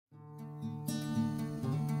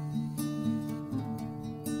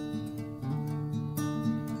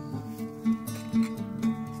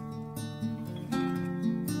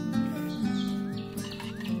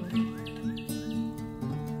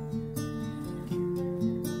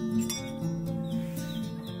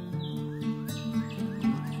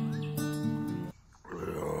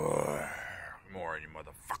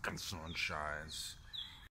sun shines.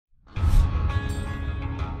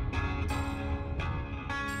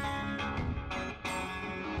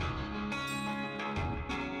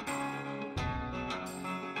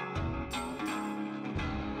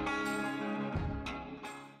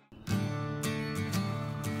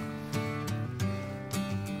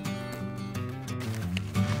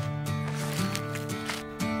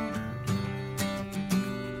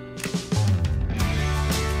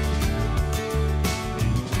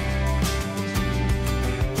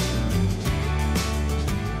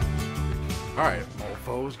 Alright,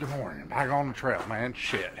 mofos, good morning. Back on the trail, man.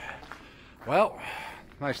 Shit. Well,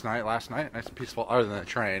 nice night last night. Nice and peaceful, other than the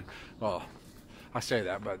train. Well, I say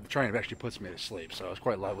that, but the train actually puts me to sleep, so it's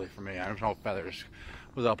quite lovely for me. I don't know if Feathers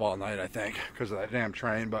was up all night, I think, because of that damn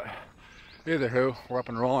train, but either who, we're up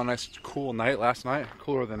and rolling. Nice, cool night last night,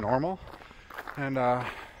 cooler than normal, and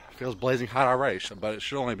feels blazing hot already, but it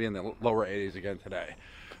should only be in the lower 80s again today.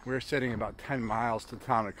 We're sitting about 10 miles to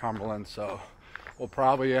town of Cumberland, so we'll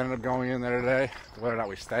probably end up going in there today. Whether or not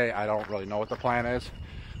we stay, I don't really know what the plan is.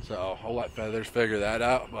 So I'll let Feathers figure that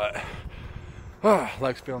out. But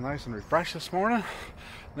legs feel nice and refreshed this morning.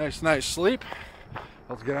 Nice night's sleep.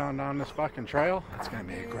 Let's get on down this fucking trail. It's gonna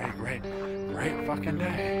be a great, great, great fucking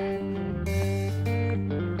day.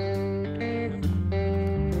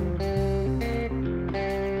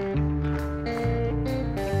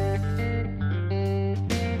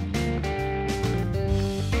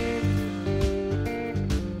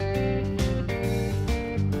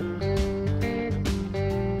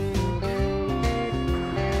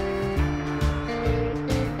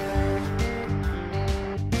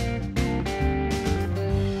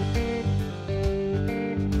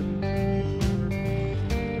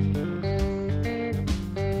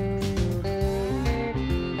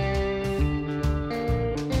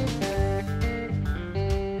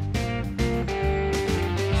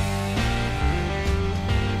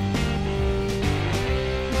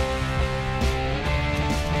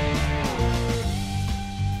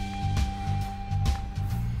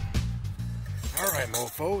 Alright,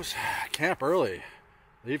 mofos, camp early.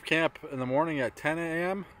 Leave camp in the morning at 10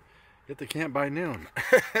 a.m. Get to camp by noon.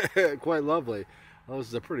 Quite lovely. Well, this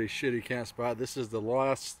is a pretty shitty camp spot. This is the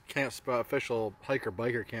last camp spot, official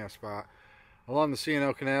hiker-biker camp spot along the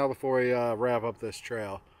C&O Canal before we wrap up this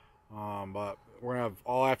trail. But we're going to have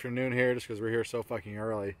all afternoon here just because we're here so fucking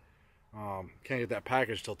early. Can't get that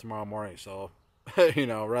package till tomorrow morning, so, you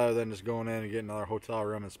know, rather than just going in and getting another hotel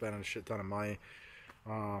room and spending a shit ton of money,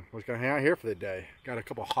 we're just gonna hang out here for the day. Got a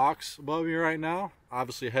couple hawks above me right now,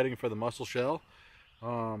 obviously heading for the mussel shell.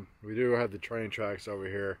 We do have the train tracks over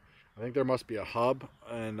here. I think there must be a hub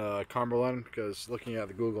in Cumberland, because looking at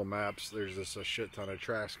the Google Maps, there's just a shit ton of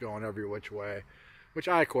tracks going every which way, which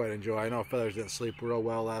I quite enjoy. I know Feathers didn't sleep real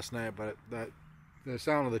well last night, but the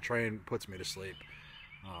sound of the train puts me to sleep.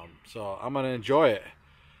 So I'm gonna enjoy it.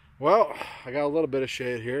 Well, I got a little bit of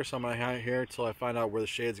shade here, so I'm gonna hang out here until I find out where the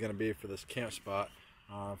shade's gonna be for this camp spot.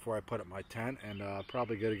 Before I put up my tent, and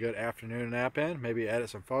probably get a good afternoon nap in, maybe edit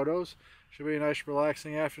some photos. Should be a nice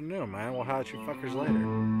relaxing afternoon, man. We'll holler at you fuckers later.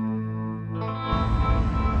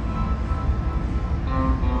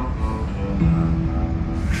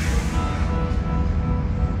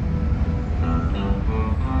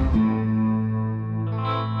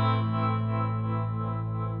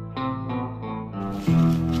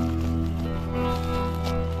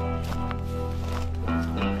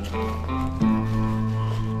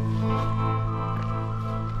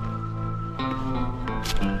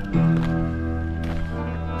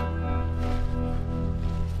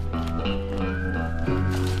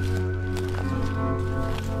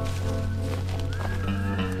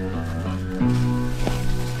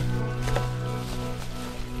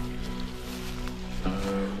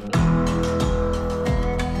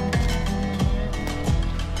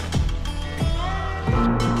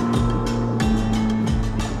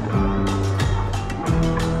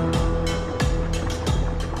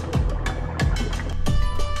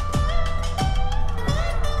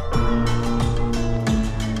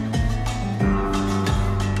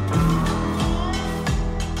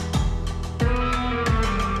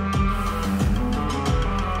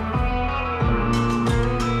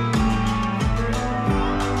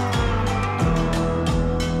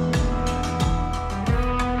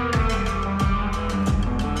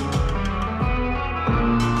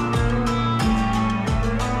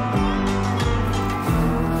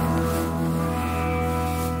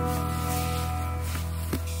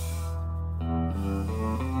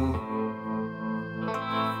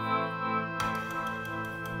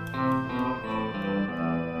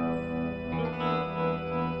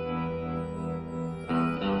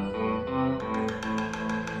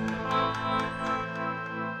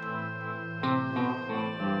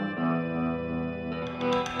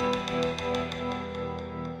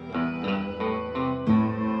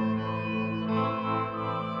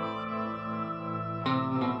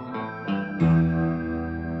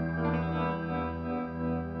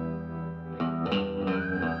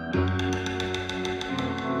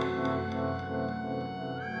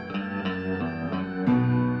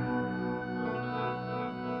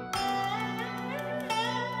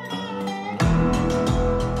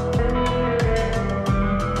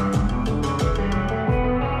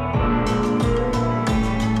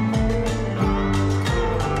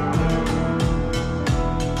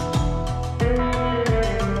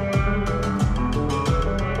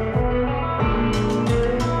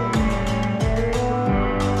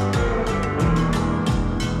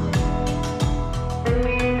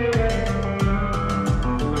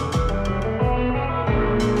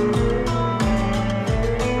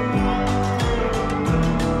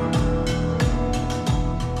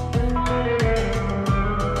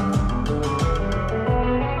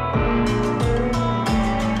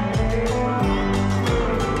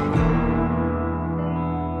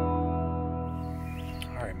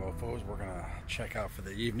 We're gonna check out for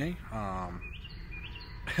the evening.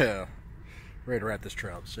 Ready to wrap this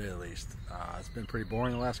trail up, to say the least. It's been pretty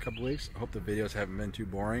boring the last couple weeks. I hope the videos haven't been too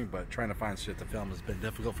boring, but trying to find shit to film has been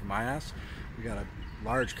difficult for my ass. We got a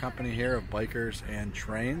large company here of bikers and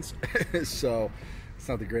trains, so it's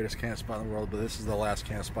not the greatest camp spot in the world, but this is the last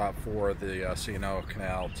camp spot for the C&O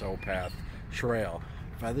Canal Towpath Trail.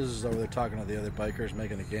 Feathers is over there talking to the other bikers,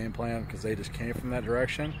 making a game plan because they just came from that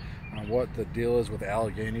direction on what the deal is with the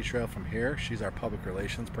Allegheny Trail from here. She's our public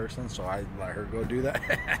relations person, so I let her go do that.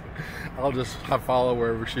 I'll just follow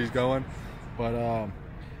wherever she's going. But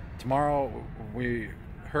tomorrow,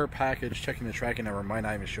 her package, checking the tracking number, might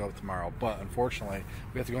not even show up tomorrow. But unfortunately,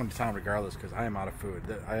 we have to go into town regardless because I am out of food.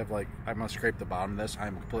 I'm gonna scrape the bottom of this.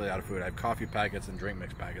 I'm completely out of food. I have coffee packets and drink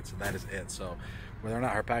mix packets, and that is it. So whether or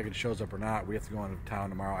not her package shows up or not, we have to go into town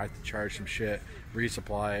tomorrow. I have to charge some shit,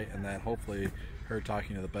 resupply, and then hopefully her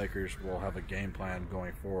talking to the bikers will have a game plan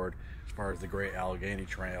going forward as far as the Great Allegheny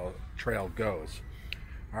Trail goes.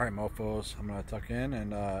 All right, mofos, I'm gonna tuck in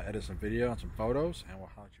and edit some video and some photos, and we'll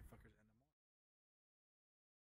holler at you.